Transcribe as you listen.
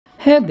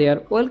Hey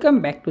there, welcome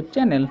back to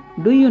channel.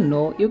 Do you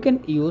know you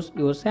can use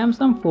your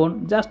Samsung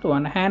phone just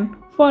one hand?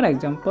 For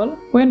example,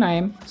 when I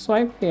am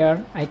swipe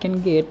here, I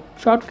can get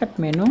shortcut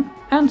menu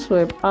and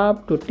swipe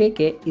up to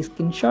take a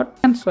screenshot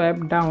and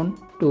swipe down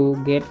to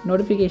get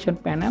notification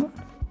panel.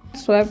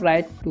 Swipe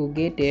right to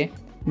get a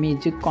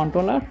music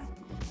controller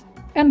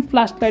and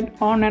flashlight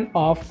on and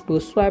off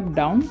to swipe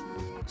down.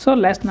 So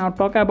let's now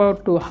talk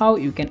about how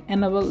you can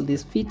enable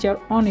this feature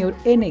on your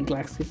any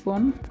Galaxy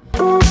phone.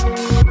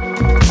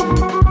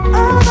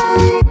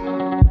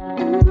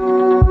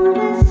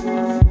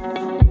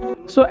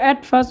 So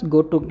at first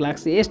go to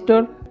Galaxy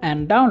Store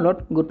and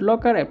download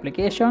GoodLocker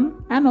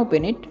application and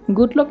open it.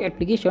 GoodLock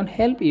application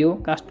help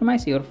you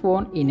customize your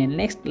phone in a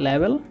next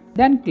level.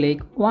 Then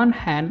click one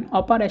hand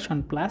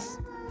operation plus.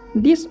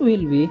 This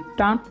will be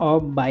turned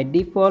off by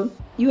default.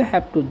 You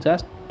have to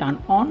just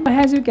turn on.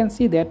 As you can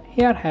see that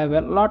here have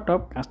a lot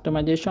of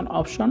customization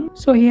option.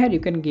 So here you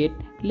can get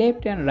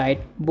left and right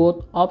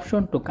both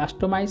option to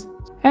customize,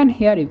 and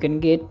here you can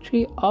get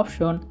three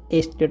option: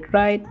 straight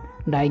right,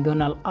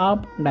 diagonal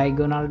up,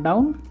 diagonal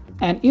down,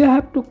 and you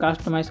have to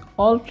customize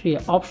all three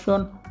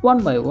option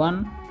one by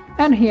one.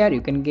 And here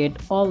you can get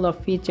all the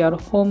feature: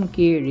 home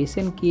key,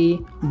 recent key,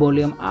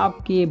 volume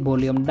up key,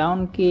 volume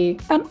down key,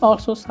 and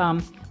also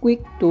some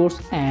quick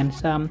tools and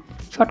some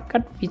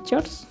shortcut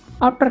features.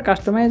 After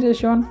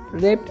customization,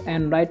 left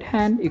and right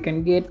hand, you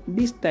can get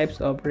these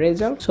types of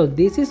results. So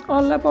this is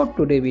all about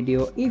today's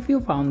video. If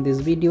you found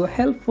this video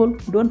helpful,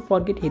 don't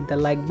forget hit the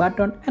like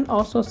button and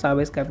also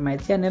subscribe my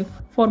channel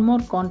for more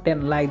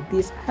content like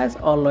this as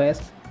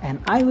always. And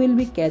I will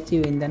be catch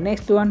you in the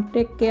next one.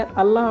 Take care.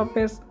 Allah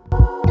Hafiz.